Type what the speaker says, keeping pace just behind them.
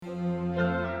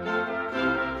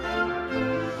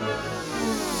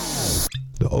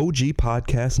OG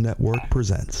Podcast Network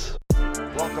presents.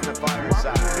 Welcome to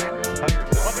Fireside.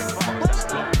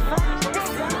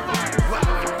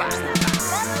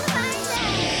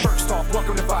 First off,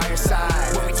 welcome to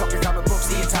Fireside. Where we talking comic books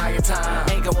the entire time.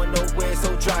 Ain't going nowhere,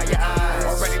 so dry your eyes.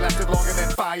 Already lasted longer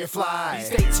than Firefly.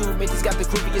 Stay tuned, Minty's got the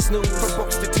creepiest news. From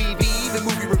books to TV, the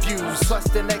movie reviews. Plus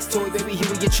the next toy, baby,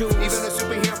 here you choose. Even a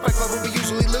superhero fight club where we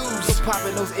usually lose. So pop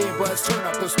in those earbuds, turn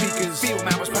up those speakers. Feel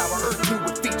Mama's power, Earth 2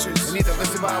 with features. And either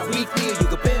listen bi-weekly or you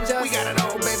can binge us. We got it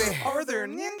all, baby. Are there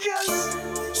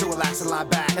ninjas? So relax and lie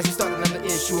back as we start another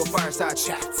issue of Fireside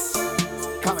Chats.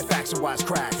 Comic facts and wise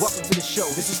cracks. Welcome to the show.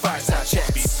 This is Fireside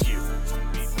Chats. Beep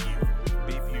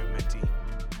you, Minty.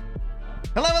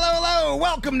 Hello.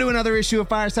 Welcome to another issue of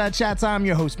Fireside Chats. I'm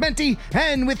your host, Minty,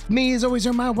 and with me, as always,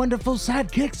 are my wonderful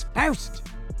sidekicks. First,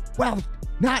 well,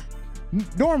 not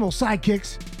normal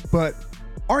sidekicks, but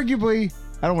arguably,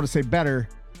 I don't want to say better.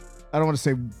 I don't want to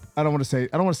say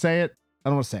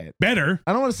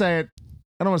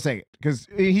it because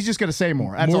he's just going to say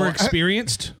more. That's More all.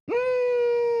 experienced?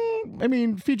 I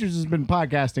mean, Features has been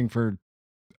podcasting for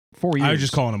 4 years. I was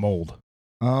just calling him old.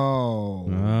 Oh,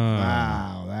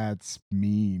 wow, that's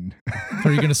mean.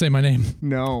 Are you going to say my name?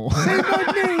 No.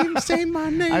 Say my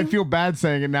name. I feel bad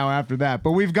saying it now after that,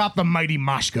 but we've got the mighty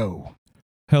Moshko.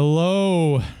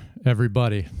 Hello,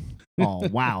 everybody. Oh,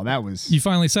 wow, that was... You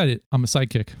finally said it. I'm a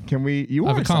sidekick. Can we... You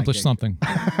I've are a accomplished sidekick. something.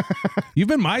 You've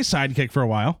been my sidekick for a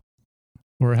while.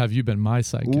 Or have you been my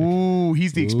sidekick? Ooh,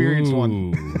 he's the experienced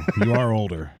one. Ooh, you are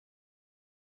older.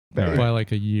 All By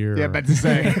like a year. Yeah, about to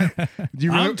say. Do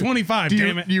you really, I'm 25, do you,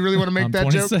 damn it. Do you really want to make I'm that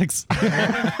 26. joke?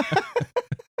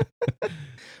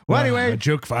 Well, anyway, A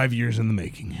joke 5 years in the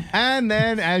making. and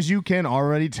then, as you can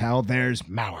already tell, there's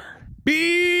Mauer.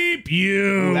 Beep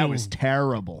you. Oh, that was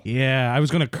terrible. Yeah, I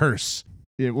was going to curse.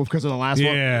 Yeah, well, because of the last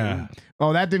Yeah. one.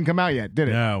 Oh, that didn't come out yet, did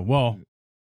it? Yeah, well,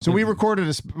 So we recorded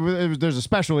there's a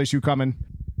special issue coming.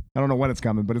 I don't know when it's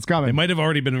coming, but it's coming. it might have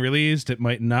already been released. It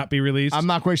might not be released. I'm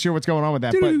not quite sure what's going on with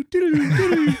that, but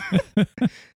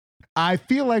I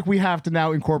feel like we have to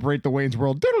now incorporate the Wayne's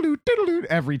World diddle-doo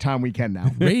every time we can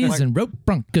now. Raise and rope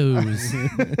Broncos.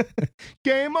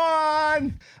 Game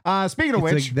on! Speaking of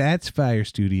It's which, like, that's Fire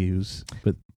Studios,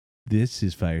 but this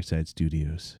is Fireside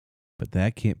Studios. But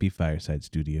that can't be Fireside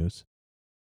Studios.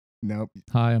 nope.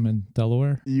 Hi, I'm in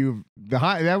Delaware.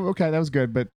 That was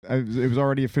good, but it was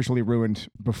already officially ruined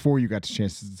before you got the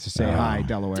chance to say hi,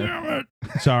 Delaware. Damn it.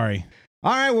 Sorry.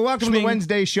 All right, well, welcome to the Swing.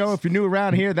 Wednesday show. If you're new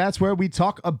around here, that's where we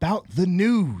talk about the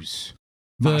news.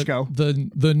 Moshko.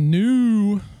 The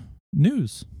new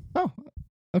news. Oh,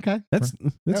 okay. That's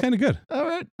kind of good. All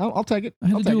right, I'll take it. I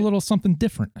had I'll to take do it. a little something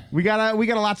different. We got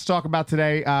a lot to talk about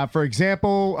today. For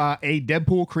example, a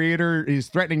Deadpool creator is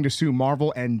threatening to sue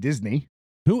Marvel and Disney.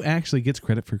 Who actually gets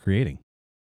credit for creating?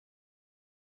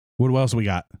 What else we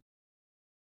got?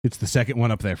 It's the second one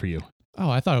up there for you. Oh,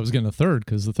 I thought I was getting a third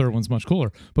because the third one's much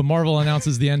cooler. But Marvel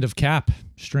announces the end of Cap,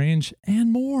 Strange,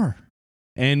 and more.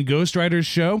 And Ghost Rider's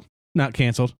show, not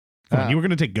canceled. Come on, you were going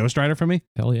to take Ghost Rider from me?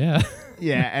 Hell yeah.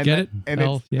 Yeah, and Get that, it? and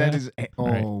Hell, it's, yeah. that is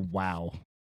All wow.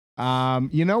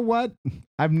 You know what?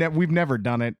 We've never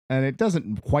done it, and it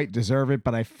doesn't quite deserve it,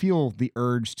 but I feel the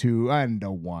urge to and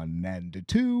a one and a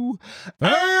two.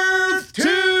 Earth 2!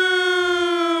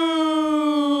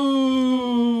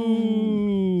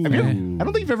 Have you? I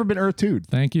don't think you've ever been Earth 2'd.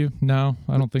 Thank you. No,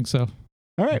 I don't think so.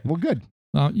 All right, well, good.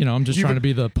 I'm just trying to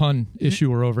be the pun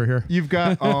issuer over here. You've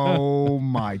got, oh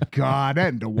my God,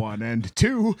 and a one and a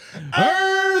two.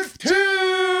 Earth 2!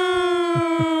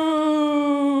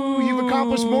 You've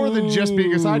accomplished more than just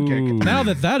being a sidekick. Now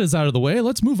that is out of the way,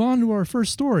 let's move on to our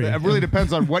first story. It really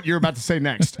depends on what you're about to say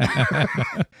next. All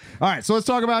right, so let's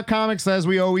talk about comics as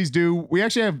we always do. We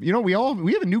actually have, we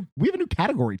have a new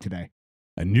category today.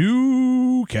 A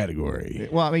new category.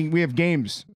 Well, I mean, we have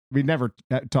games. We never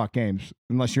talk games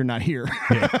unless you're not here.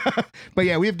 Yeah. But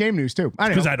yeah, we have game news too.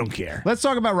 Because I don't care. Let's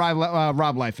talk about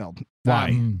Rob Liefeld.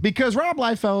 Why? Because Rob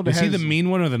Liefeld Is has... he the mean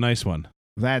one or the nice one?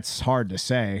 That's hard to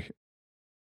say.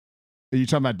 Are you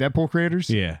talking about Deadpool creators?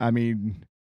 Yeah. I mean,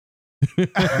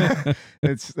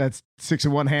 that's six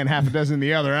in one hand, half a dozen in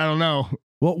the other. I don't know.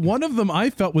 Well, one of them I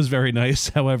felt was very nice.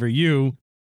 However, you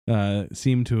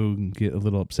seemed to get a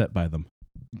little upset by them.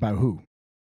 By who?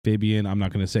 Fabian, I'm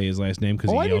not going to say his last name because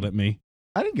Oh, he yelled at me.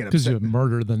 I didn't get Because upset. you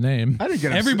murdered the name. I didn't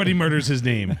get upset. Everybody murders his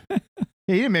name. Yeah,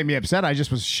 he didn't make me upset. I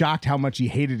just was shocked how much he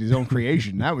hated his own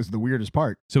creation. That was the weirdest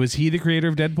part. So is he the creator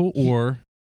of Deadpool or...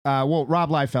 Well, Rob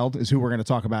Liefeld is who we're going to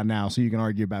talk about now, so you can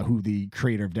argue about who the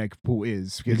creator of Deadpool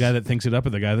is. the guy that thinks it up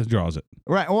or the guy that draws it?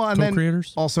 Right. Well, and then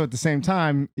Co-creators? also at the same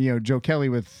time, Joe Kelly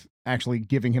with actually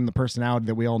giving him the personality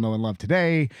that we all know and love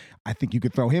today. I think you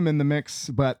could throw him in the mix,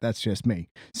 but that's just me.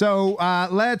 So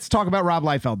let's talk about Rob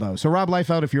Liefeld, though. So Rob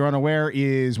Liefeld, if you're unaware,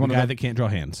 is one the of guy the that can't draw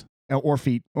hands. or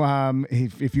feet.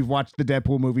 If you've watched the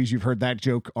Deadpool movies, you've heard that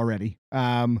joke already.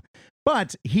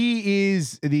 But he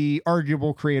is the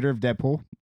arguable creator of Deadpool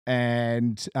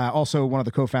and also one of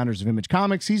the co-founders of Image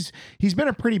Comics. He's been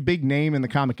a pretty big name in the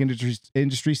comic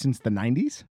industry since the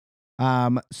 90s.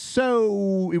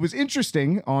 So it was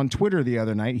interesting on Twitter the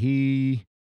other night. He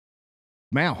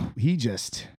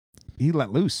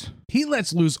let loose. He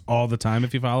lets loose all the time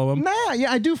if you follow him. Nah,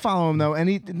 yeah, I do follow him though,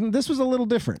 and this was a little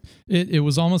different. It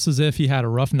was almost as if he had a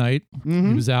rough night. Mhm.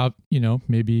 He was out,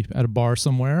 maybe at a bar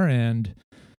somewhere and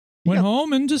went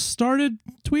home and just started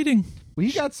tweeting. Well,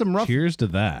 he got some rough. Cheers to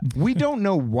that. We don't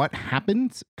know what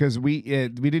happened because we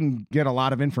didn't get a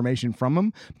lot of information from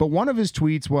him. But one of his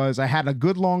tweets was, "I had a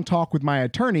good long talk with my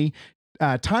attorney.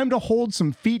 Time to hold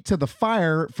some feet to the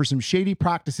fire for some shady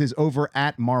practices over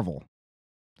at Marvel.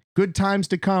 Good times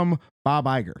to come, Bob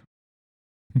Iger."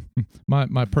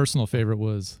 My personal favorite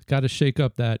was, got to shake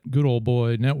up that good old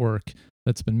boy network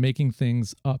that's been making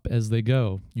things up as they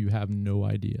go. You have no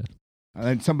idea.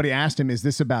 And somebody asked him, "Is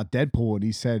this about Deadpool?" And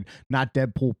he said, "Not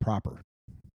Deadpool proper."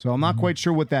 So I'm not quite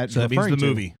sure what that's So that means referring the to.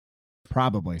 movie.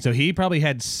 Probably. So he probably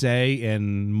had say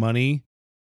and money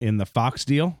in the Fox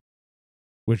deal,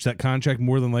 which that contract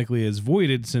more than likely is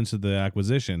voided since of the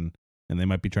acquisition, and they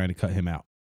might be trying to cut him out.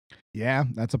 Yeah,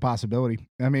 that's a possibility.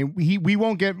 I mean, we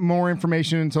won't get more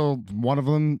information until one of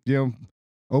them,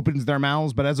 opens their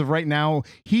mouths. But as of right now,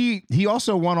 he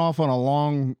also went off on a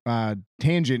long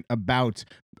tangent about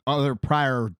other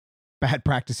prior bad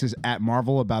practices at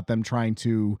Marvel, about them trying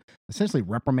to essentially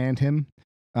reprimand him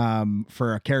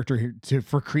for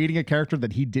creating a character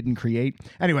that he didn't create.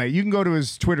 Anyway, you can go to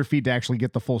his Twitter feed to actually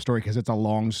get the full story because it's a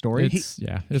long story.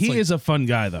 He is a fun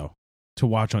guy though to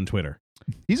watch on Twitter.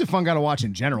 He's a fun guy to watch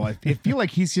in general. I feel like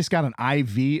he's just got an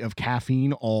IV of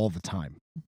caffeine all the time.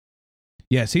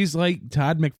 Yes, he's like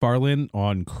Todd McFarlane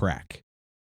on crack.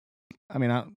 I mean,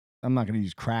 I'm not going to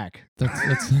use crack.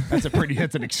 That's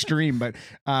That's an extreme, but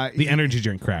The energy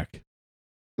drink crack.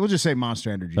 we'll just say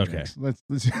Monster Energy Okay. drinks. Let's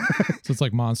So it's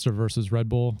like Monster versus Red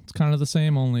Bull. It's kind of the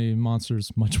same, only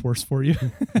Monster's much worse for you.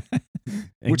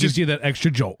 It Which gives is- you that extra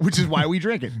jolt. which is why we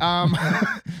drink it.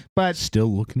 But Still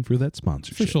looking for that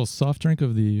sponsorship. Official soft drink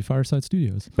of the Fireside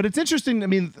Studios. it's interesting. I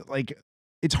mean, like,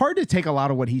 it's hard to take a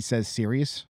lot of what he says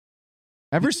serious.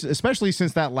 Especially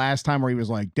since that last time where he was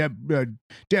like,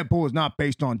 Deadpool is not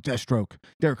based on Deathstroke.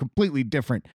 They're completely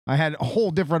different. I had a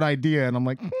whole different idea, and I'm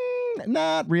like,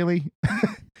 not really.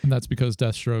 And that's because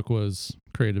Deathstroke was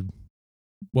created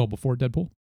well before Deadpool.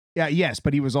 Yeah, yes,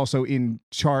 but he was also in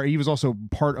charge. He was also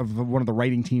part of one of the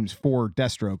writing teams for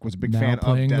Deathstroke. Was a big Now fan of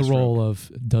playing Deathstroke. the role of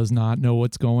does not know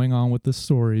what's going on with the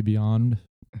story beyond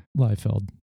Liefeld.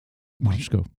 Watch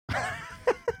go.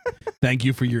 Thank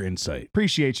you for your insight.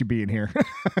 Appreciate you being here.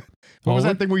 What was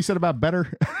that thing we said about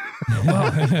better?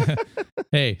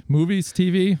 Hey, movies,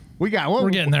 TV. We're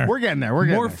getting there. We're getting there. We're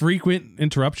getting More there. frequent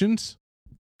interruptions.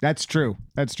 That's true.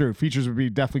 That's true. Features would be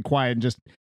definitely quiet and just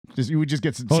you would just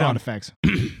get some Hold sound on. effects.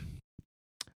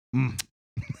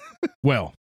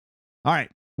 Well, All right.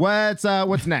 What's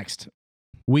next?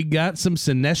 we got some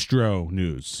Sinestro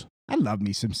news. I love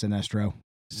me some Sinestro.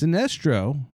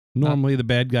 Sinestro, normally the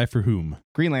bad guy for whom?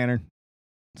 Green Lantern.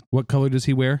 What color does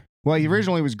he wear? Well, he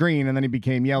originally was green, and then he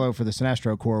became yellow for the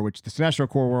Sinestro Corps, which the Sinestro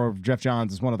Corps of Jeff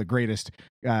Johns is one of the greatest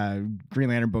Green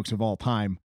Lantern books of all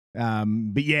time.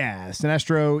 But yeah,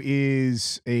 Sinestro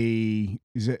is a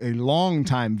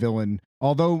long-time villain,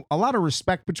 although a lot of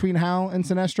respect between Hal and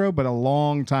Sinestro, but a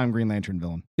long-time Green Lantern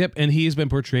villain. Yep, and he's been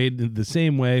portrayed the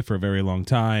same way for a very long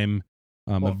time.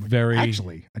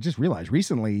 Actually, I just realized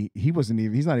recently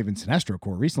he's not even Sinestro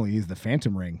Corps. Recently, he's the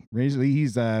Phantom Ring. Recently,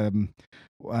 he's that's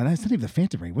not even the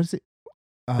Phantom Ring. What is it?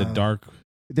 the dark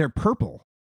They're purple.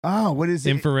 Oh, what is it?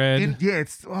 infrared.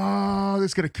 This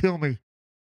is gonna kill me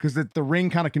because the ring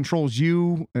kind of controls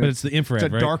you. And But it's the infrared,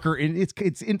 it's a right? darker.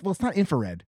 It's not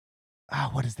infrared.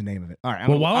 What is the name of it? All right.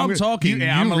 Well, while I'm talking,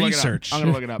 I'm you gonna research. Look it up.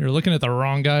 I'm gonna look it up. You're looking at the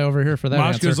wrong guy over here for that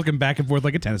Moshko's answer. looking back and forth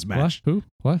like a tennis match. What?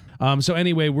 Who? What? So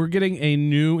anyway, we're getting a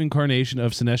new incarnation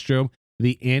of Sinestro,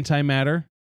 the antimatter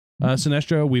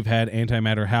Sinestro. We've had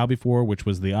antimatter Hal before, which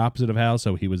was the opposite of Hal,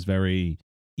 so he was very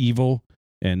evil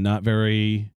and not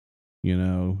very,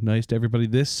 nice to everybody.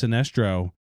 This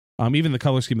Sinestro, even the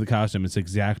color scheme of the costume, it's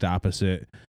exact opposite,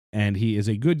 and he is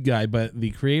a good guy. But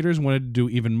the creators wanted to do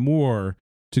even more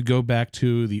to go back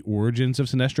to the origins of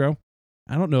Sinestro.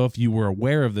 I don't know if you were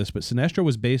aware of this, but Sinestro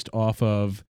was based off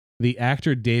of the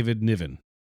actor David Niven.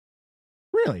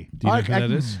 Really? Do you know who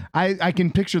that is? I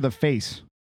can picture the face.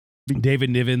 David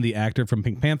Niven, the actor from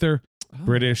Pink Panther,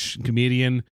 British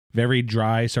comedian, very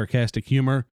dry, sarcastic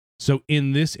humor. So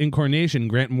in this incarnation,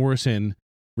 Grant Morrison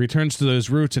returns to those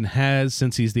roots and has,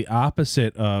 since he's the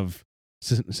opposite of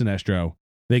Sinestro,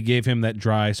 they gave him that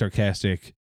dry,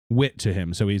 sarcastic wit to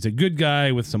him. So he's a good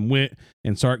guy with some wit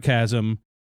and sarcasm.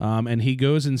 And he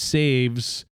goes and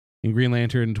saves, in Green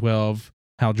Lantern 12,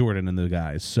 Hal Jordan and the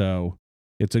guys. So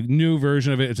it's a new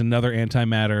version of it. It's another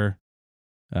antimatter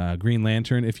Green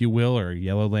Lantern, if you will, or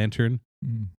Yellow Lantern.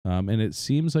 And it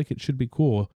seems like it should be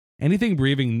cool. Anything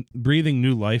breathing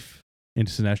new life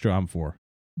into Sinestro, I'm for.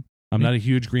 I'm not a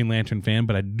huge Green Lantern fan,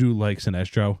 but I do like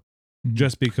Sinestro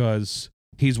just because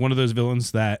he's one of those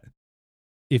villains that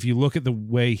if you look at the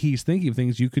way he's thinking of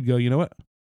things, you could go, you know what?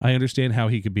 I understand how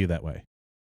he could be that way.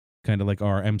 Kind of like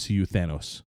our MCU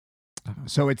Thanos.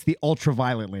 So it's the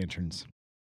ultraviolet lanterns.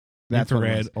 That's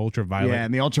Infrared, ultraviolet. Yeah,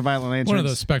 and the ultraviolet lanterns. One of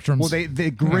those spectrums. Well,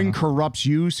 the ring corrupts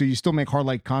you, so you still make hard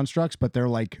light constructs, but they're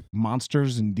like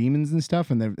monsters and demons and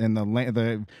stuff, and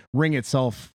the ring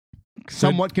itself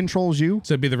somewhat controls you.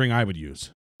 So it'd be the ring I would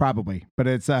use. Probably, but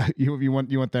it's you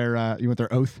want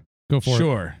their oath. Go for it.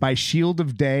 Sure. By shield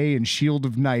of day and shield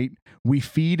of night, we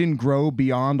feed and grow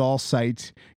beyond all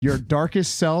sight. Your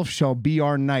darkest self shall be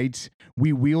our night.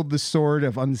 We wield the sword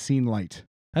of unseen light.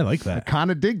 I like I that.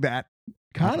 kind of dig that.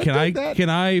 Can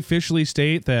I officially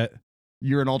state that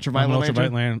You're an I'm ultraviolet an lantern?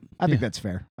 ultraviolet lantern? I think that's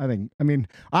fair. I mean,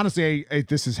 honestly,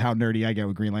 this is how nerdy I get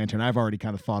with Green Lantern. I've already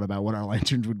kind of thought about what our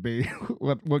lanterns would be,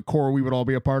 what corps we would all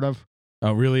be a part of.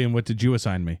 Oh, really? And what did you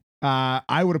assign me?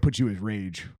 I would have put you as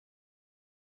Rage.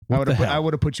 I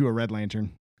would have put you a Red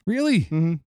Lantern. Really?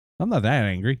 Mm-hmm. I'm not that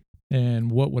angry.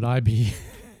 And what would I be?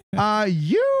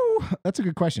 You. That's a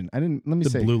good question. Let me The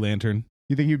see. Blue Lantern.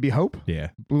 You think you'd be Hope? Yeah.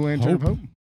 Blue Lantern of Hope? Hope?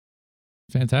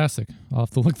 Fantastic. I'll have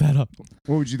to look that up.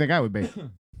 What would you think I would be?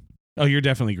 Oh, you're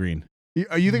definitely green.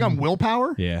 You think I'm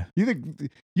Willpower? Yeah. You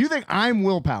think I'm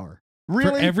Willpower?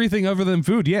 Really? For everything other than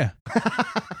food, yeah.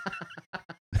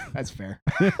 That's fair.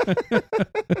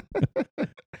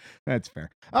 That's fair.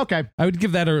 Okay. I would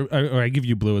give that or I give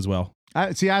you blue as well.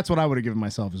 See, that's what I would have given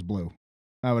myself as blue.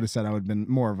 I would have said I would have been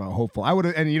more of a hopeful. I would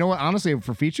have, and you know what? Honestly,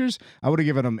 for features, I would have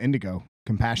given them indigo,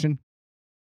 compassion.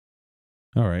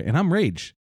 All right. And I'm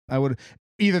rage. I would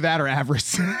either that or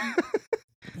avarice.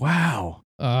 Wow.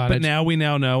 But That's- now we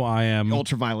know I am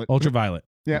Ultraviolet. ultraviolet.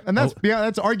 Yeah, and that's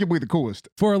arguably the coolest.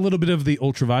 For a little bit of the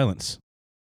ultraviolence.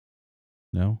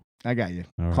 No? I got you.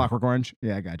 All right. Clockwork Orange.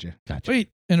 Yeah, I got you. Gotcha. Wait,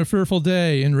 in a fearful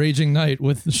day, in raging night,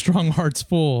 with strong hearts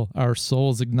full, our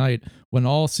souls ignite. When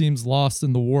all seems lost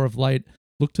in the war of light,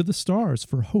 look to the stars,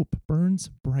 for hope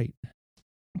burns bright.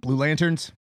 Blue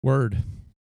Lanterns. Word.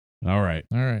 All right.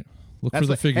 All right. Look That's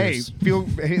for the figures. Hey,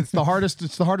 it's the hardest.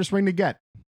 It's the hardest ring to get.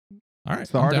 All right.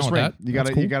 It's the I'm hardest down ring. with that. You That's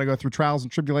gotta cool. you gotta go through trials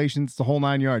and tribulations. It's the whole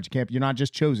 9 yards. You're not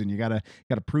just chosen. You gotta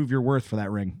prove your worth for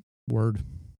that ring. Word.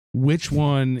 Which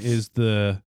one is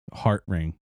the heart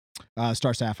ring?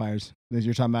 Star Sapphires.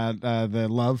 You're talking about the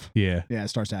love. Yeah. Yeah,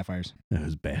 Star Sapphires.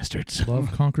 Those bastards.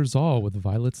 Love conquers all with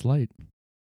Violet's light.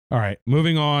 All right.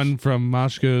 Moving on from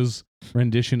Mashko's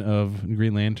rendition of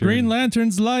Green Lantern. Green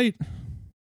Lantern's light.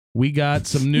 We got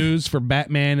some news for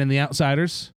Batman and the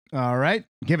Outsiders. All right,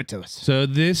 give it to us. So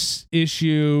this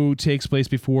issue takes place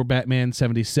before Batman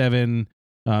 77.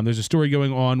 There's a story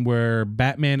going on where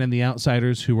Batman and the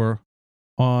Outsiders, who are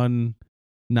on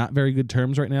not very good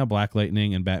terms right now, Black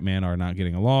Lightning and Batman are not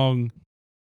getting along.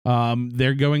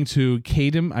 They're going to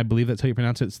Kadam, I believe that's how you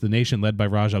pronounce it. It's the nation led by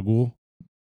Ra's al Ghul.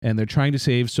 And they're trying to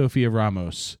save Sophia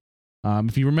Ramos.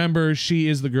 If you remember, she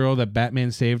is the girl that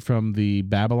Batman saved from the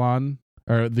Babylon,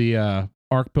 or the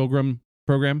Ark Pilgrim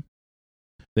program.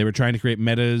 They were trying to create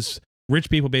metas. Rich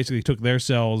people basically took their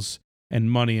cells and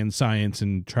money and science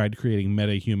and tried creating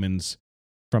meta humans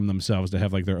from themselves to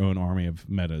have like their own army of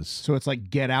metas. So it's like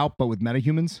Get Out, but with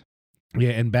metahumans.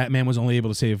 Yeah, and Batman was only able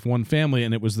to save one family,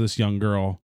 and it was this young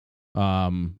girl,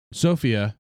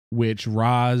 Sophia, which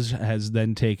Ra's has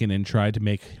then taken and tried to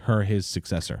make her his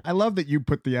successor. I love that you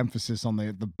put the emphasis on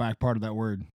the back part of that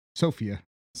word, Sophia.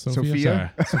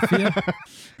 Sophia. Sophia.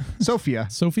 Sophia.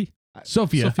 Sophie.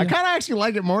 Sophia. I kind of actually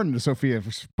like it more than the Sophia.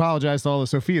 Apologize to all the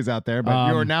Sophias out there, but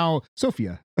you're now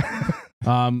Sophia.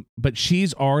 But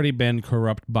she's already been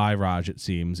corrupt by Raj, it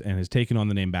seems, and has taken on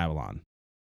the name Babylon.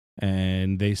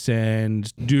 And they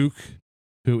send Duke,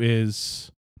 who is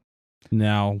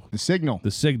now The Signal.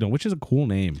 the Signal, which is a cool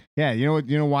name Yeah, you know what?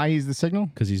 You know why he's the Signal?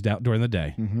 because he's out during the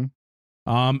day.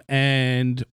 Mm-hmm.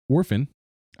 And Orphan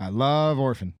I love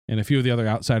Orphan. and a few of the other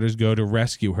outsiders go to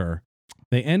rescue her.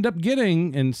 They end up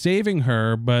getting and saving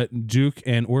her, but Duke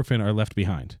and Orphan are left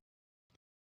behind.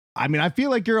 I mean, I feel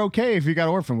like you're okay if you got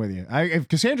Orphan with you. If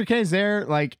Cassandra Cain's there,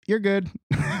 like, you're good.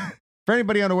 For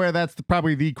anybody unaware, that's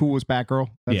probably the coolest Batgirl.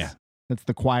 That's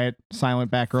the quiet,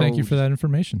 silent Batgirl. Thank you for that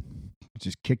information.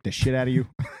 Just kick the shit out of you.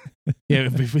 Yeah,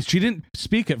 if she didn't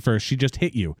speak at first, she just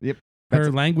hit you. Yep.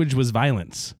 Her language was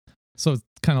violence. So it's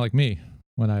kind of like me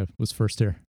when I was first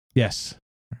here. Yes.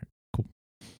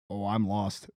 Oh, I'm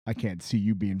lost. I can't see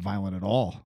you being violent at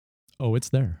all. Oh, it's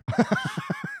there.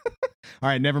 All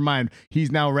right, never mind.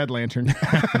 He's now Red Lantern.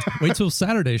 Wait till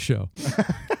Saturday's show.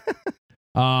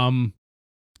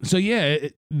 So yeah,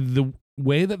 the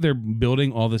way that they're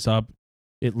building all this up,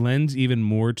 it lends even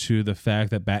more to the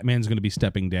fact that Batman's going to be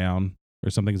stepping down or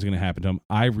something's going to happen to him.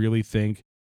 I really think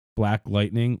Black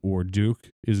Lightning or Duke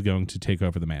is going to take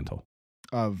over the mantle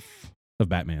of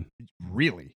Batman.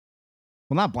 Really?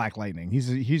 Well, not Black Lightning. He's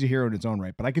a hero in its own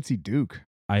right, but I could see Duke.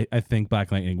 I think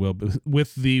Black Lightning will,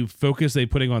 with the focus they're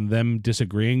putting on them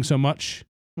disagreeing so much.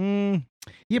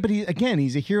 Yeah, but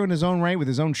he's a hero in his own right with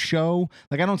his own show.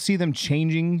 Like, I don't see them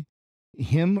changing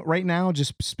him right now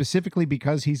just specifically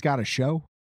because he's got a show.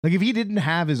 Like, if he didn't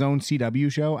have his own CW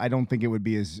show, I don't think it would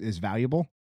be as valuable.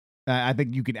 I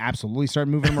think you could absolutely start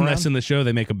moving him around. Unless in the show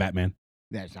they make him Batman.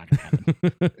 That's not going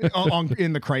to happen.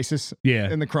 In the Crisis.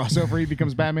 Yeah. In the crossover, he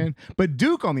becomes Batman. But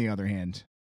Duke, on the other hand,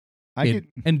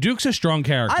 and Duke's a strong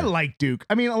character. I like Duke.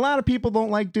 I mean, a lot of people don't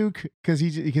like Duke because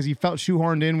he felt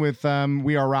shoehorned in with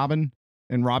We Are Robin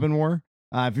and Robin War.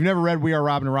 If you've never read We Are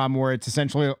Robin and Robin War, it's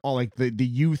essentially all like the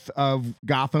youth of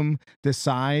Gotham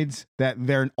decides that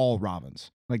they're all Robins.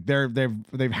 Like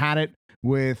they've had it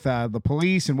with the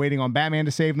police and waiting on Batman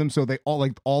to save them. So they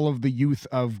all of the youth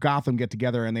of Gotham get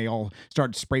together and they all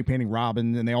start spray painting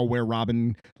Robin and they all wear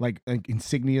Robin like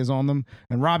insignias on them.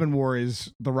 And Robin War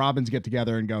is the Robins get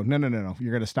together and go, no,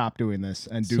 you're going to stop doing this.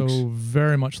 And Duke's So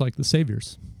very much like the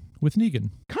Saviors with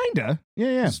Negan. Kinda.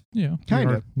 Yeah. Yeah.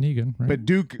 Kinda. Negan, right? But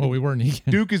Duke, we were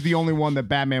Negan. Duke is the only one that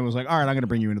Batman was like, all right, I'm going to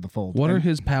bring you into the fold. What And are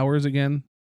his powers again?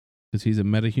 Because he's a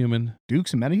metahuman.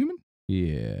 Duke's a metahuman?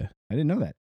 Yeah. I didn't know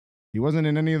that. He wasn't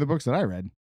in any of the books that I read.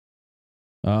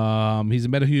 He's a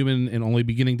metahuman and only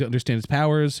beginning to understand his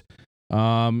powers.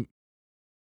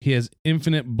 He has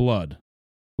infinite blood,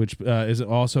 which is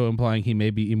also implying he may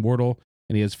be immortal,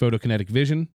 and he has photokinetic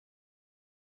vision,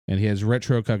 and he has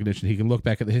retrocognition. He can look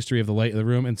back at the history of the light in the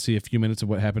room and see a few minutes of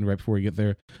what happened right before you get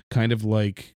there, kind of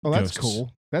like Oh, that's ghosts.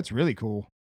 cool. That's really cool.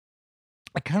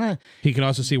 He can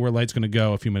also see where light's going to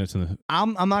go a few minutes in the...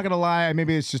 I'm not going to lie.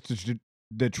 Maybe it's just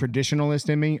the traditionalist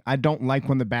in me. I don't like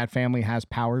when the Bat Family has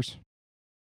powers.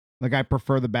 Like, I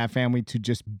prefer the Bat Family to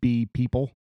just be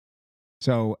people.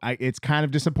 So it's kind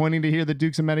of disappointing to hear that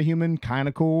Duke's a metahuman. Kind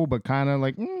of cool, but kind of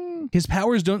like... His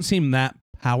powers don't seem that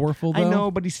powerful, though. I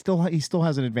know, but he still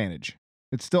has an advantage.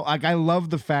 It's still like, I love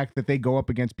the fact that they go up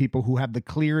against people who have the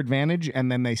clear advantage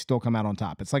and then they still come out on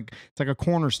top. It's like a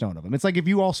cornerstone of them. It's like if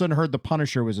you all of a sudden heard the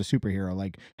Punisher was a superhero,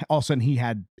 like all of a sudden he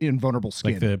had invulnerable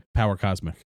skin. Like the power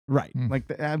cosmic. Right. Like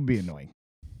that would be annoying.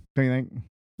 Don't you think?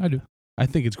 I do. I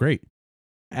think it's great.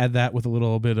 Add that with a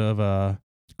little bit of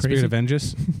Crazy. Spirit of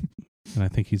Vengeance, and I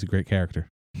think he's a great character.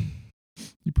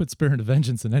 You put Spirit of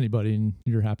Vengeance in anybody and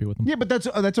you're happy with them. Yeah, but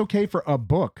that's okay for a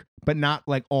book, but not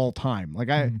like all time. Like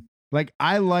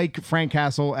I like Frank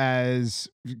Castle as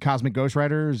Cosmic Ghost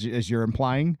Rider, as you're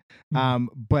implying,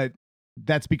 but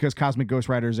that's because Cosmic Ghost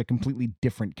Rider is a completely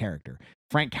different character.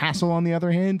 Frank Castle, on the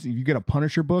other hand, if you get a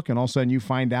Punisher book and all of a sudden you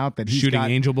find out that he's shooting got,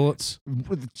 angel bullets.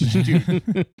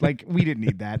 Dude, like we didn't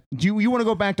need that. Do you want to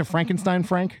go back to Frankenstein,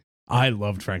 Frank? I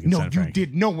loved Frankenstein. No, you Frank.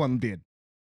 did. No one did.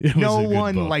 It was No a good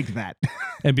one book. liked that.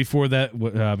 And before that,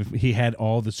 he had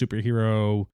all the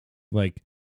superhero, like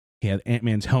he had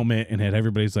Ant-Man's helmet and had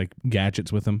everybody's like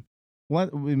gadgets with him. What?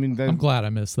 I mean, I'm glad I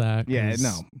missed that. Yeah, 'cause-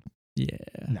 no. Yeah.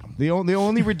 No. The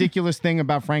only ridiculous thing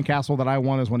about Frank Castle that I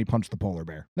want is when he punched the polar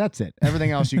bear. That's it.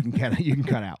 Everything else you can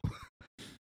cut out.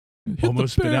 Hit the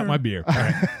Almost spit out bear. my beer. All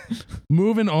right.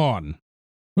 Moving on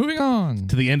Moving on.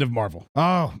 to the end of Marvel.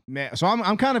 Oh man, so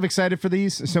I'm kind of excited for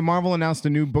these. So Marvel announced a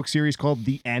new book series called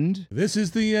The End, This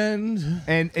is the end.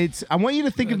 and I want you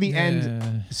to think of The End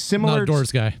Not similar a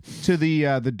Doors guy. to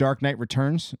the Dark Knight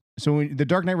Returns. So the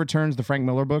Dark Knight Returns, the Frank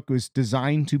Miller book, was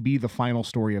designed to be the final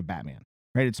story of Batman.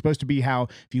 Right, it's supposed to be how,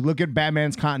 if you look at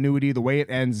Batman's continuity, the way it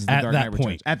ends is the At Dark that Knight Returns.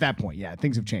 point. At that point, yeah,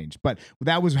 things have changed, but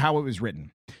that was how it was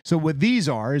written. So what these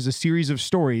are is a series of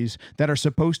stories that are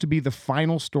supposed to be the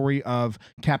final story of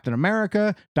Captain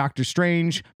America, Doctor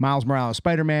Strange, Miles Morales,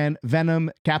 Spider-Man,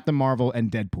 Venom, Captain Marvel, and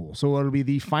Deadpool. So it'll be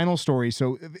the final story.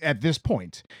 So at this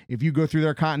point, if you go through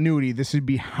their continuity, this would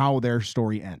be how their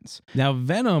story ends. Now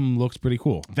Venom looks pretty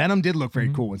cool. Venom did look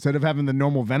very cool. Instead of having the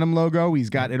normal Venom logo, he's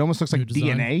got, it almost looks New like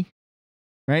design. DNA.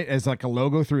 right? As like a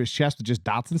logo through his chest with just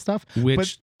dots and stuff. Which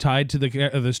But- tied to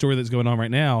the story that's going on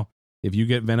right now. If you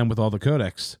get Venom with all the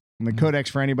codex, And the codex,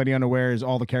 for anybody unaware, is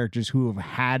all the characters who have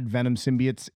had Venom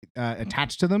symbiotes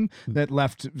attached to them that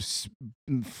left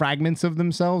fragments of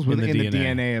themselves In the within the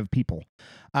DNA of people.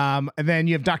 And then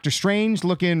you have Doctor Strange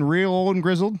looking real old and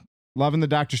grizzled. Loving the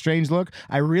Doctor Strange look.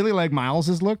 I really like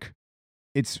Miles's look.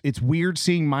 It's weird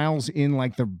seeing Miles in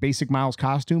like the basic Miles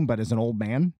costume, but as an old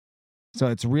man. So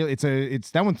it's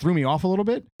that one threw me off a little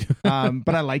bit,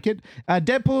 but I like it.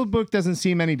 Deadpool book doesn't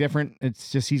seem any different. It's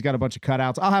just he's got a bunch of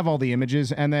cutouts. I'll have all the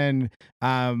images, and then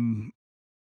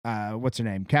what's her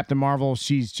name? Captain Marvel.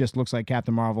 She's just looks like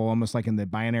Captain Marvel, almost like in the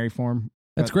binary form.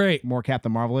 that's but great. More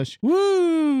Captain Marvel-ish.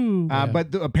 Woo! Yeah.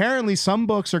 But apparently, some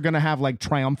books are going to have like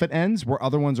triumphant ends, where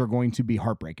other ones are going to be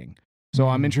heartbreaking. So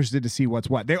I'm interested to see what's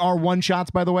what. They are one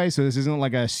shots, by the way. So this isn't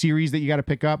like a series that you got to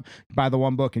pick up. Buy the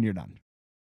one book and you're done.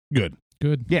 Good.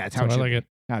 Good. Yeah, it's how So it I should like be. it.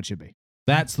 How it should be.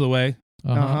 That's the way.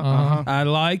 I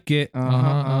like it.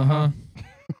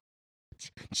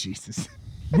 Jesus.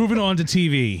 Moving on to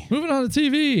TV. Moving on to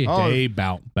TV. Oh. Day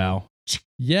bow.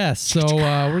 Yes. So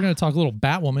we're going to talk a little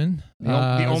Batwoman. The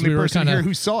as only we were person kinda- here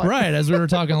who saw it. Right, as we were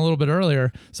talking a little bit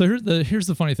earlier. So here's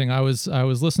the funny thing. I was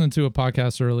listening to a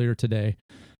podcast earlier today.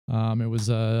 It was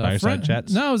a Fireside friend.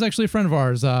 Chats? No, it was actually a friend of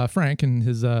ours, Frank, and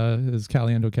his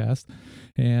Caliendo cast.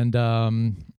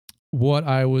 And what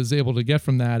I was able to get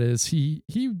from that is he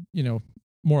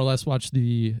more or less watched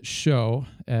the show,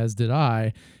 as did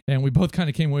I, and we both kind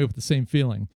of came away with the same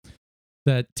feeling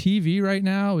that TV right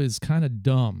now is kind of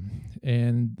dumb.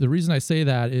 And the reason I say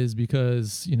that is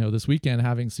because, this weekend,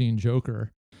 having seen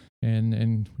Joker, and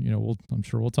I'm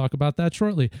sure we'll talk about that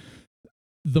shortly.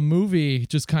 The movie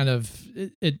just kind of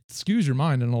it skews your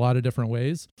mind in a lot of different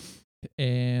ways.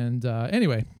 And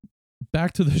anyway,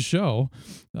 back to the show.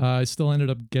 I still ended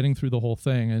up getting through the whole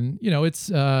thing, and it's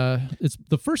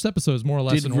the first episode is more or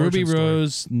less Did an Ruby origin story.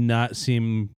 Rose not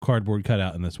seem cardboard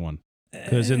cutout in this one?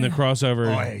 Because in the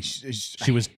crossover, Oh, hey,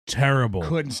 she was terrible.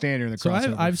 couldn't stand her in the So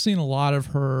crossover. I've seen a lot of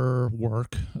her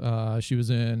work. She was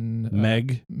in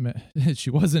Meg. She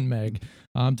was in Meg.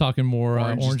 I'm talking more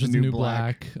Orange is the New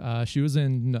Black. She was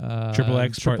in Triple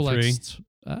X Part 3.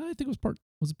 I think it was part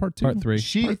 2? Part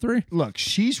 3. Part 3. Look,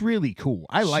 she's really cool.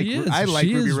 I like She is. Ruby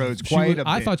She is- Rose she quite was- a bit.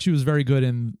 I thought she was very good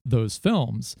in those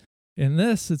films. In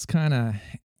this, it's kind of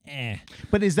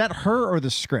But is that her or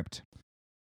the script?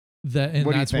 and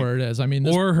What do you that's think? where it is. I mean,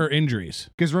 this, Or her injuries.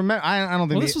 Because remember, I don't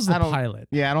think this was the I don't, pilot.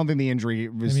 Yeah, I don't think the injury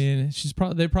was. I mean,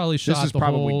 they probably shot this is the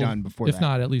probably whole, done before if that.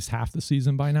 not at least half the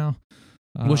season by now.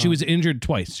 Well, she was injured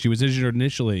twice. She was injured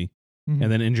initially Mhm.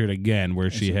 and then injured again where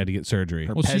she had to get surgery.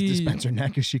 her well, Pez she- dispenser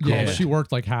neck, as she called Yeah, it. she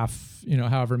worked like half,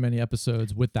 however many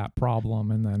episodes with that problem,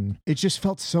 and then It just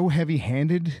felt so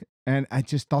heavy-handed, and I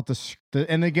just thought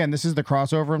and again, this is the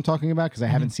crossover I'm talking about because I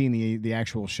haven't seen the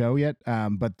actual show yet.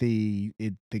 But the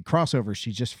crossover,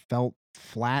 she just felt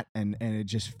flat, and it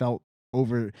just felt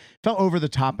over the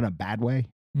top in a bad way.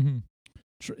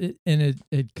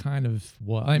 it kind of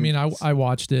was. I mean, I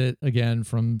watched it again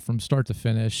from start to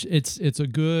finish. It's a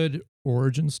good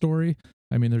origin story.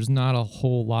 I mean, there's not a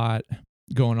whole lot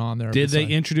going on there. Did they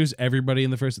besides- introduce everybody in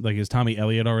the first? Like, is Tommy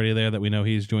Elliott already there that we know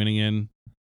he's joining in?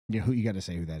 Yeah, who you got to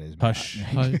say who that is? Hush.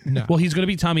 No. Well, he's going to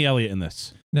be Tommy Elliott in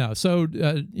this. No. So,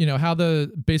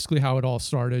 basically how it all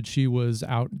started, she was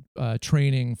out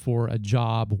training for a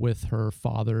job with her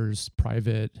father's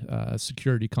private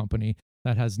security company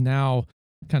that has now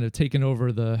kind of taken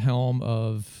over the helm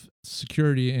of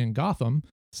security in Gotham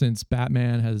since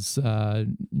Batman has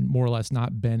more or less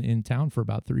not been in town for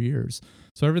about 3 years.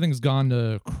 So everything's gone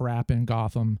to crap in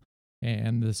Gotham,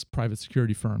 and this private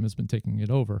security firm has been taking it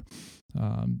over.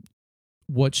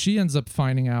 What she ends up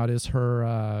finding out is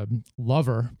her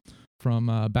lover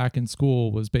from back in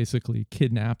school was basically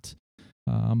kidnapped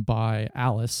by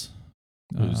Alice,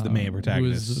 Who's the main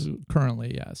protagonist. who is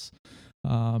currently, yes.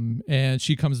 And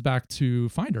she comes back to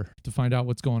find her, to find out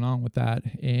what's going on with that.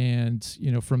 And,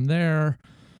 from there,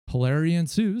 hilarity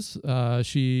ensues.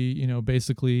 She,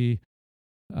 basically,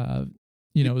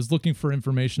 is looking for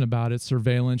information about it,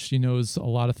 surveillance. She knows a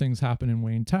lot of things happen in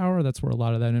Wayne Tower. That's where a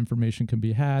lot of that information can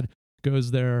be had.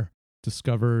 Goes there,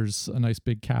 discovers a nice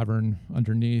big cavern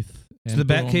underneath. So the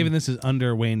Batcave in this is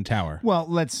under Wayne Tower. Well,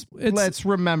 let's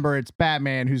remember it's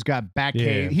Batman who's got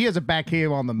Batcave. Yeah. He has a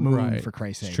Batcave on the moon, Right. for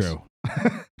Christ's sake. It's true.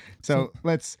 So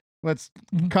let's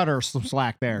cut her some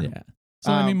slack there. Yeah.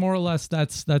 So I mean, more or less,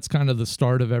 that's kind of the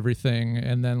start of everything,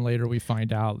 and then later we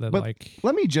find out that But like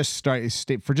Let me just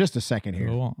state for just a second here.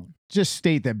 go on. Just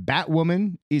state that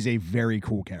Batwoman is a very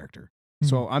cool character.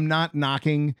 So I'm not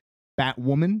knocking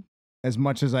Batwoman. as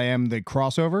much as I am the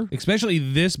crossover. Especially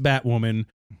this Batwoman,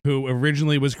 who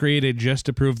originally was created just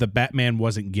to prove that Batman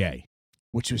wasn't gay.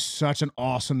 Which was such an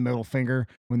awesome middle finger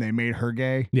when they made her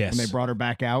gay. Yes. When they brought her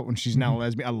back out when she's now a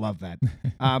lesbian. I love that.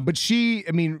 But she's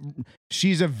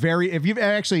a very, if you've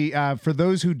actually, for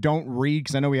those who don't read,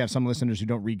 because I know we have some listeners who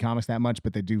don't read comics that much,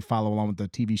 but they do follow along with the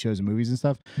TV shows and movies and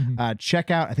stuff.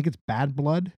 Check out, I think it's Bad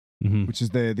Blood, which is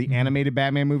the animated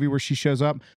Batman movie where she shows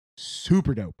up.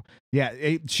 Super dope.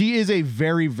 Yeah, she is a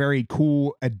very, very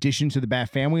cool addition to the Bat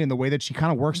family, and the way that she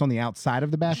kind of works on the outside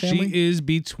of the Bat family. She is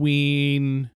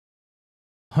between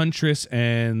Huntress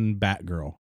and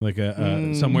Batgirl, like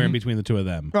somewhere in between the two of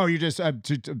them. Oh, you just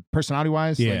personality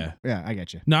wise, yeah, yeah, I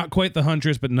get you. Not quite the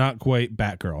Huntress, but not quite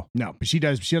Batgirl. No, but she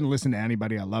doesn't listen to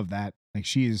anybody. I love that. Like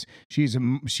she is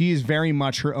very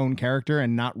much her own character,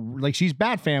 and not like she's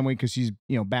Bat family because she's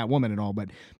Batwoman and all, but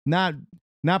not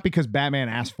because Batman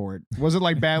asked for it. Wasn't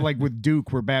like like with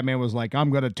Duke where Batman was like,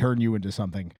 I'm gonna turn you into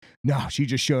something. No, she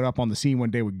just showed up on the scene one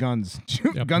day with guns,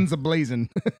 guns ablazing.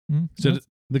 So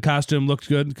the costume looked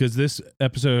good because this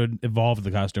episode evolved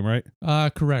the costume, right?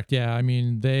 Correct. Yeah. I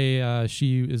mean,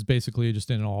 she is basically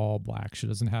just in all black. She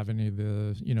doesn't have any of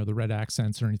the, the red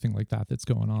accents or anything like that that's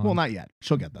going on. Well, not yet.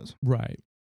 She'll get those. Right.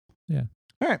 Yeah.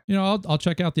 All right. I'll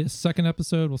check out the second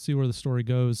episode. We'll see where the story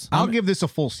goes. I'll give this a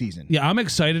full season. Yeah, I'm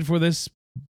excited for this,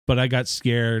 but I got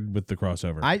scared with the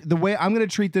crossover. The way I'm going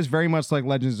to treat this very much like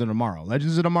Legends of Tomorrow.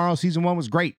 Legends of Tomorrow season 1 was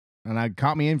great. And I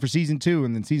caught me in for season 2,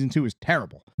 and then season 2 was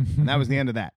terrible. And that was the end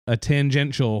of that. A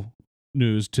tangential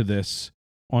news to this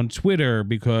on Twitter,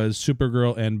 because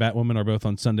Supergirl and Batwoman are both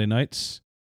on Sunday nights.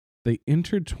 They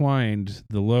intertwined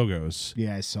the logos.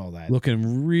 Yeah, I saw that.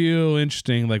 Looking real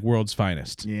interesting, like World's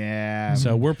Finest. Yeah.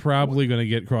 So we're probably going to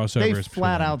get crossovers. They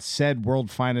flat out said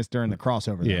World's Finest during the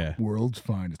crossover. Yeah. World's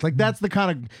Finest. Like, that's the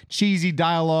kind of cheesy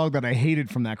dialogue that I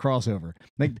hated from that crossover.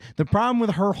 Like, the problem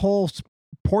with her whole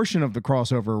portion of the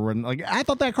crossover, when I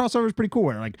thought that crossover was pretty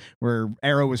cool, where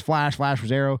Arrow was Flash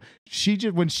was Arrow.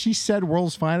 When she said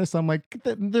World's Finest, I'm like,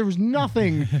 there was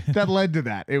nothing that led to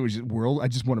that. It was just I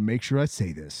just want to make sure I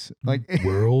say this, like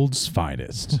World's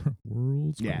Finest.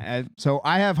 Yeah. So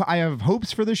I have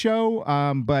hopes for the show,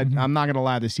 but I'm not gonna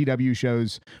lie, the CW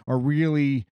shows are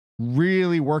really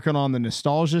working on the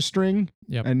nostalgia string,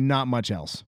 and not much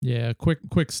else. Yeah, quick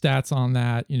stats on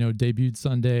that. Debuted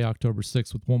Sunday, October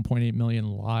 6th with 1.8 million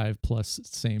live plus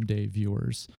same day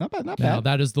viewers. Not bad. Now,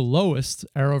 that is the lowest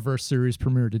Arrowverse series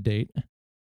premiere to date.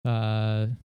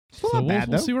 Still not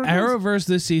bad, though. See where it Arrowverse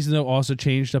this season, though, also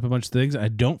changed up a bunch of things. I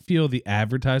don't feel the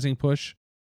advertising push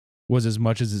was as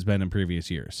much as it's been in previous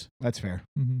years. That's fair.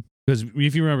 Because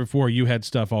if you remember before, you had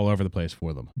stuff all over the place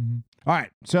for them. All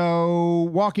right, so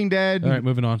Walking Dead. All right,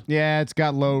 moving on. Yeah, it's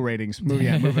got low ratings.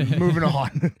 Moving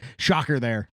on. Shocker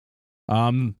there.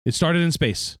 It started in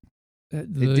space.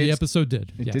 The episode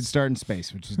did. It did start in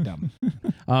space, which is dumb.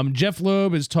 Jeff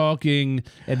Loeb is talking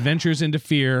Adventures into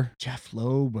Fear. Jeff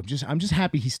Loeb. I'm just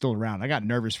happy he's still around. I got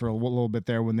nervous for a little bit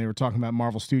there when they were talking about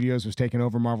Marvel Studios was taking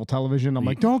over Marvel Television. I'm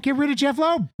like, don't get rid of Jeff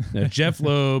Loeb. Now, Jeff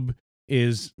Loeb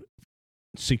is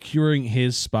securing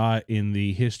his spot in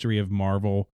the history of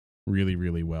Marvel really,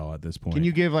 really well at this point. Can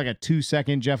you give like a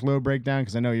 2-second Jeff Loeb breakdown?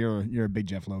 Because I know you're a big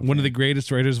Jeff Loeb fan. One of the greatest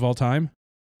writers of all time.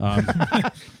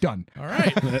 Done. All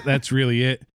right. That's really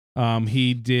it.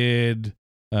 He did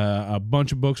a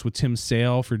bunch of books with Tim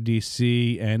Sale for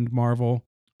DC and Marvel.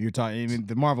 You're talking. I mean,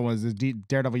 the Marvel ones, the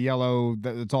Daredevil Yellow.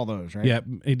 It's all those, right? Yeah,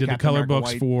 he did Captain the color America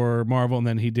books White. for Marvel, and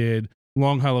then he did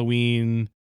Long Halloween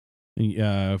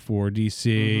for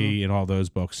DC and all those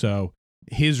books. So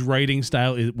his writing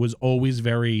style was always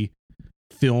very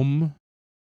film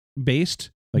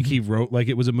based. Like he wrote like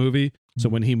it was a movie. So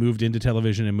when he moved into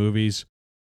television and movies,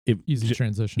 Easy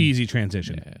transition. Easy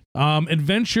transition.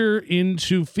 Adventure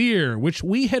into Fear, which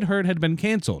we had heard had been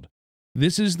canceled.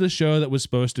 This is the show that was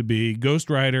supposed to be Ghost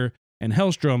Rider and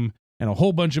Hellstrom and a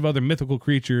whole bunch of other mythical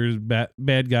creatures,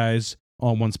 bad guys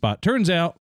on one spot. Turns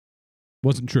out,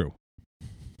 wasn't true.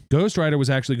 Ghost Rider was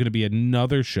actually going to be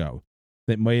another show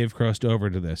that may have crossed over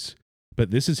to this, but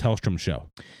this is Hellstrom's show.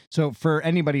 So for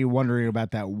anybody wondering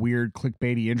about that weird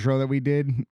clickbaity intro that we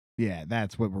did, yeah,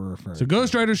 that's what we're referring to. So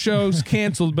Ghost Rider show's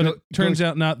canceled, but it turns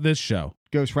out not this show.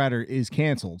 Ghost Rider is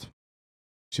canceled.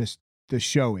 Just the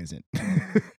show isn't.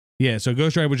 Yeah, so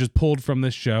Ghost Rider was just pulled from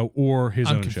this show or his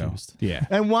I'm own confused. show. Yeah.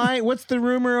 And why? What's the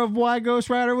rumor of why Ghost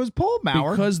Rider was pulled,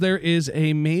 Mauer? Because there is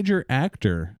a major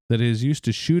actor that is used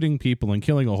to shooting people and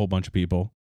killing a whole bunch of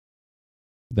people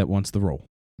that wants the role.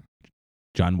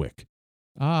 John Wick.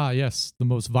 Yes, the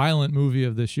most violent movie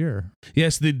of this year.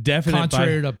 Yes, the definite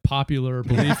Contrary to popular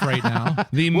belief right now.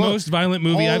 the most violent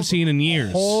movie I've seen in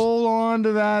years. Hold on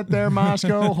to that there,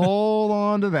 Moscow. Hold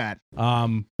on to that.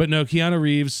 But no, Keanu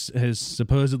Reeves has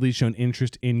supposedly shown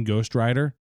interest in Ghost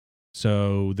Rider,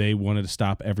 so they wanted to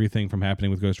stop everything from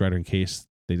happening with Ghost Rider in case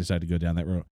they decide to go down that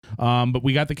road. But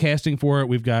we got the casting for it.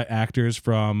 We've got actors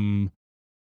from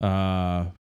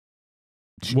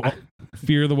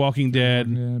Fear the Walking Dead,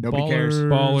 Nobody cares.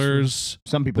 Ballers,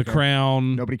 Some people The care.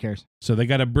 Crown. Nobody cares. So they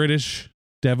got a British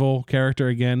devil character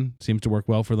again. Seems to work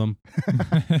well for them.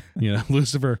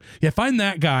 Lucifer. Yeah, find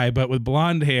that guy, but with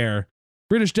blonde hair.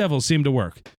 British devils seem to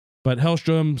work. But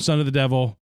Hellstrom, son of the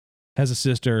devil, has a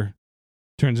sister,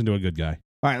 turns into a good guy.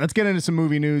 All right, let's get into some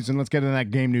movie news and let's get into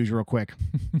that game news real quick.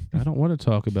 I don't want to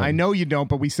talk about I know you don't,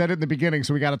 but we said it in the beginning,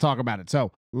 so we got to talk about it.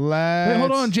 So let's. Wait,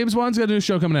 hold on. James Wan's got a new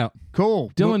show coming out.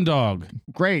 Cool. Dylan Dog.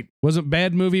 Great. Was a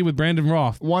bad movie with Brandon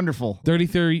Roth. Wonderful.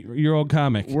 33-year-old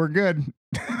comic. We're good.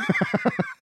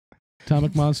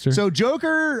 Atomic Monster. So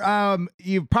Joker,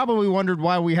 you've probably wondered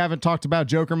why we haven't talked about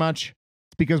Joker much.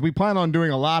 It's because we plan on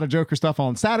doing a lot of Joker stuff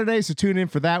on Saturday, so tune in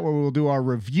for that where we'll do our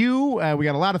review. We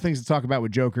got a lot of things to talk about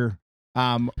with Joker.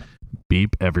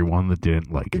 Beep everyone that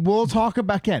didn't like it. We'll talk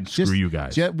about Ken. Screw you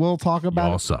guys. We'll talk about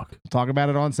Y'all it. suck. Talk about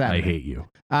it on Saturday. I hate you.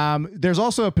 There's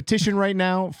also a petition right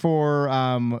now for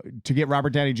to get Robert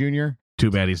Downey Jr.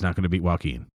 Too bad he's not going to beat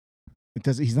Joaquin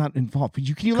He's not involved. Can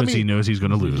you let because he me? knows he's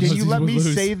going to lose. Can you He let will me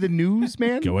lose. say the news,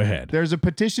 man? Go ahead. There's a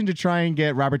petition to try and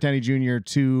get Robert Downey Jr.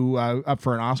 to up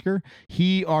for an Oscar.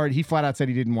 He flat out said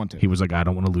he didn't want to. He was like, I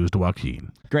don't want to lose to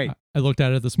Joaquin. Great. I looked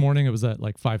at it this morning. It was at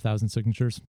like 5,000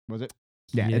 signatures. Was it?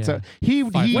 Yeah, Yeah. it's a he.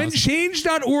 5,000. when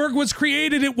change.org was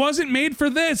created, it wasn't made for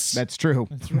this. That's true.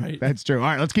 That's right. That's true. All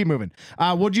right, let's keep moving.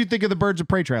 What do you think of the Birds of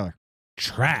Prey trailer?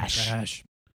 trash. Trash.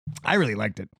 I really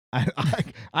liked it.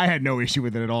 I had no issue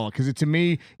with it at all because to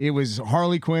me it was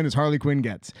Harley Quinn as Harley Quinn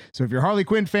gets. So if you're a Harley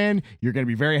Quinn fan, you're going to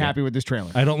be very happy with this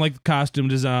trailer. I don't like the costume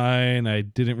design. I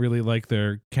didn't really like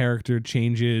their character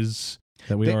changes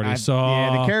that we already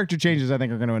saw. Yeah, the character changes I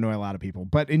think are going to annoy a lot of people.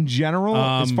 But in general,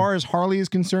 as far as Harley is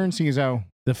concerned, seeing as how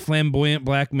The flamboyant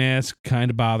black mask kind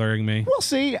of bothering me. we'll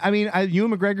see. I mean,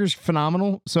 Ewan McGregor's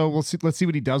phenomenal. So we'll see. Let's see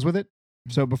what he does with it.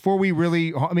 So before we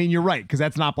really, I mean, you're right because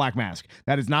that's not Black Mask.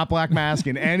 That is not Black Mask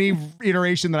in any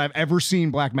iteration that I've ever seen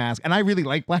Black Mask. And I really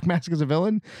like Black Mask as a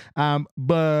villain,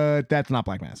 but that's not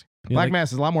Black Mask. Yeah, Black like-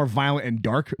 Mask is a lot more violent and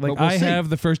dark. Like but we'll I see. have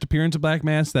the first appearance of Black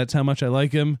Mask. That's how much I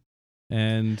like him.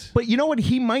 And But you know what?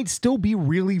 He might still be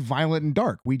really violent and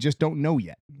dark. We just don't know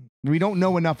yet. We don't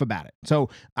know enough about it. So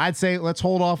I'd say let's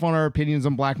hold off on our opinions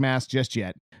on Black Mask just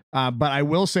yet. But I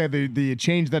will say the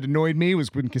change that annoyed me was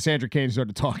when Cassandra Cain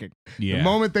started talking. yeah, The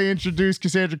moment they introduced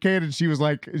Cassandra Cain and she was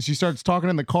like, she starts talking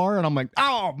in the car, and I'm like,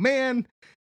 oh man,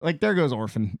 like there goes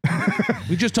Orphan.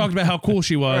 we just talked about how cool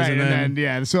she was, Right, and then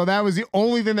yeah, so that was the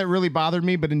only thing that really bothered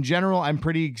me. But in general, I'm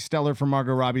pretty stellar for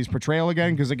Margot Robbie's portrayal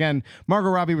again, because again, Margot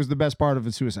Robbie was the best part of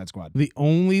the Suicide Squad. the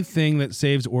only thing that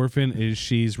saves Orphan is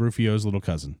she's Rufio's little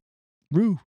cousin.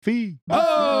 Rufio.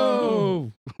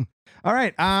 Oh, All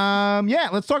right. Yeah,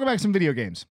 let's talk about some video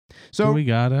games. So we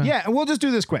gotta. yeah, we'll just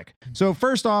do this quick. So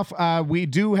first off, we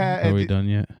do have Are we done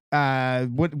yet?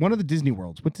 one of the Disney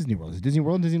Worlds. What Disney World? Is it Disney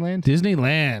World, Disneyland?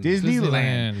 Disneyland.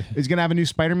 Disneyland is going to have a new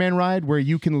Spider-Man ride where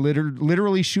you can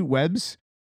literally shoot webs.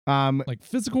 Like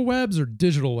physical webs or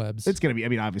digital webs? It's going to be, I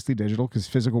mean, obviously digital because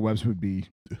physical webs would be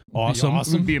Awesome.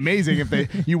 would be amazing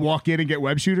if you walk in and get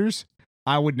web shooters.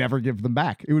 I would never give them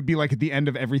back. It would be like at the end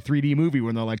of every 3D movie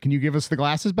when they're like, "Can you give us the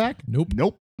glasses back?" Nope.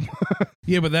 Nope.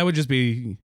 Yeah, but that would just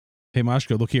be, hey,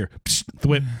 Moshko, look here. Psst,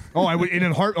 thwip. Oh, I would in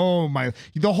a heart. Oh my!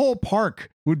 The whole park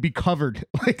would be covered.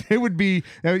 Like it would be.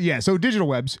 Yeah. So digital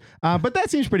webs. But that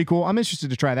seems pretty cool. I'm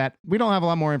interested to try that. We don't have a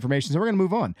lot more information, so we're gonna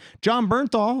move on. John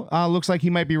Bernthal looks like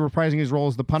he might be reprising his role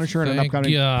as the Punisher in an Thank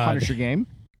upcoming God. Punisher game.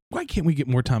 Why can't we get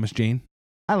more Thomas Jane?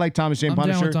 I like Thomas Jane I'm down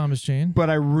Punisher, with Thomas Jane. but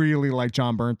I really like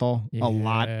John Bernthal a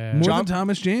lot. Yeah. More John- than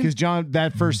Thomas Jane? Because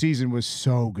that first season was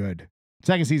so good.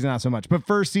 Second season, not so much. But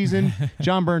first season,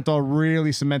 John Bernthal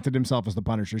really cemented himself as the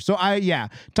Punisher. So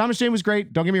Thomas Jane was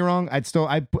great. Don't get me wrong.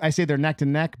 I say they're neck to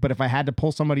neck, but if I had to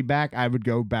pull somebody back, I would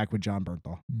go back with John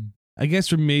Bernthal. I guess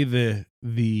for me,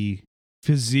 the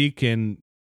physique and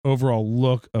overall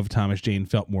look of Thomas Jane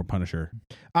felt more Punisher.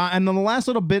 And then the last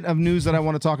little bit of news that I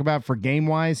want to talk about for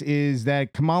game-wise is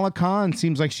that Kamala Khan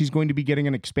seems like she's going to be getting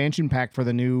an expansion pack for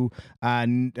the new,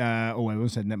 I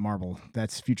almost said Net Marvel.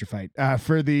 That's Future Fight.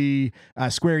 For the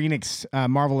Square Enix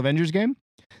Marvel Avengers game.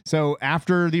 So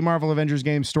after the Marvel Avengers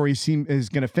game story is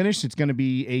going to finish, it's going to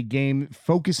be a game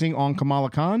focusing on Kamala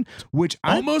Khan, which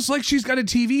Almost like she's got a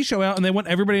TV show out and they want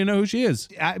everybody to know who she is.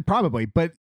 Probably.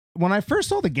 But when I first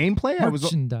saw the gameplay, I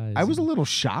was a little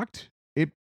shocked. It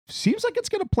seems like it's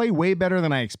going to play way better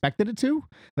than I expected it to.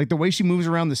 Like the way she moves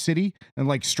around the city and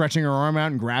like stretching her arm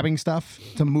out and grabbing stuff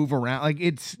to move around. Like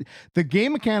the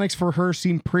game mechanics for her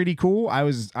seem pretty cool. I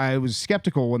was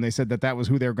skeptical when they said that was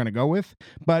who they were going to go with,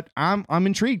 but I'm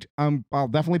intrigued. I'll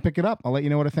definitely pick it up. I'll let you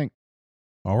know what I think.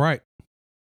 All right.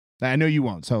 I know you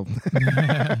won't, so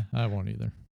I won't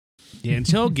either. Yeah,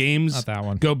 until games Not that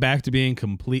one. go back to being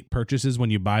complete purchases when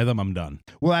you buy them, I'm done.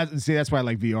 Well, that's why I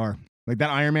like VR. Like that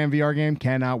Iron Man VR game,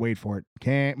 cannot wait for it.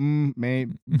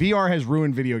 VR has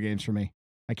ruined video games for me.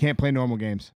 I can't play normal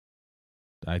games.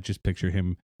 I just picture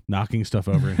him knocking stuff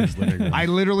over in his living room. I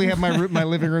literally have my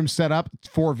living room set up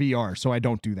for VR, so I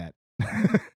don't do that.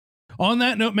 On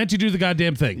that note, meant to do the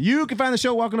goddamn thing. You can find the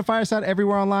show Welcome to Fireside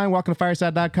everywhere online,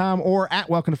 welcomeToFireside.com, or at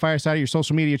Welcome to Fireside, your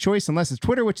social media choice, unless it's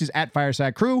Twitter, which is at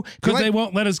Fireside Crew. Because they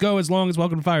won't let us go as long as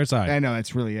Welcome to Fireside. I know,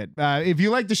 that's really it. If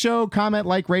you like the show, comment,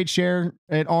 like, rate, share.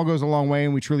 It all goes a long way,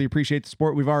 and we truly appreciate the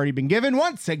support we've already been given.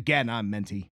 Once again, I'm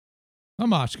Menti. I'm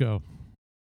Moshko.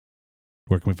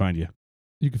 Where can we find you?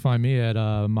 You can find me at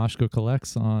Moshko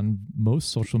Collects on most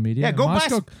social media. Yeah, go buy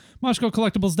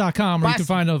MoshkoCollectibles.com, where you can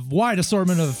find a wide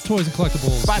assortment of toys and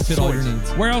collectibles Buy to fit all your needs.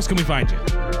 Where else can we find you?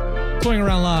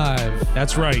 ToyingAroundLive.com.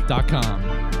 That's right.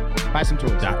 Buy some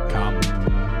toys. .com.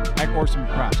 Or some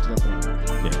props.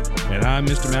 Yeah. And I'm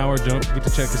Mr. Maurer. Don't forget to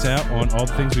check us out on all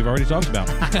the things we've already talked about.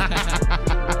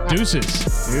 Deuces.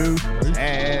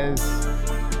 Deuces.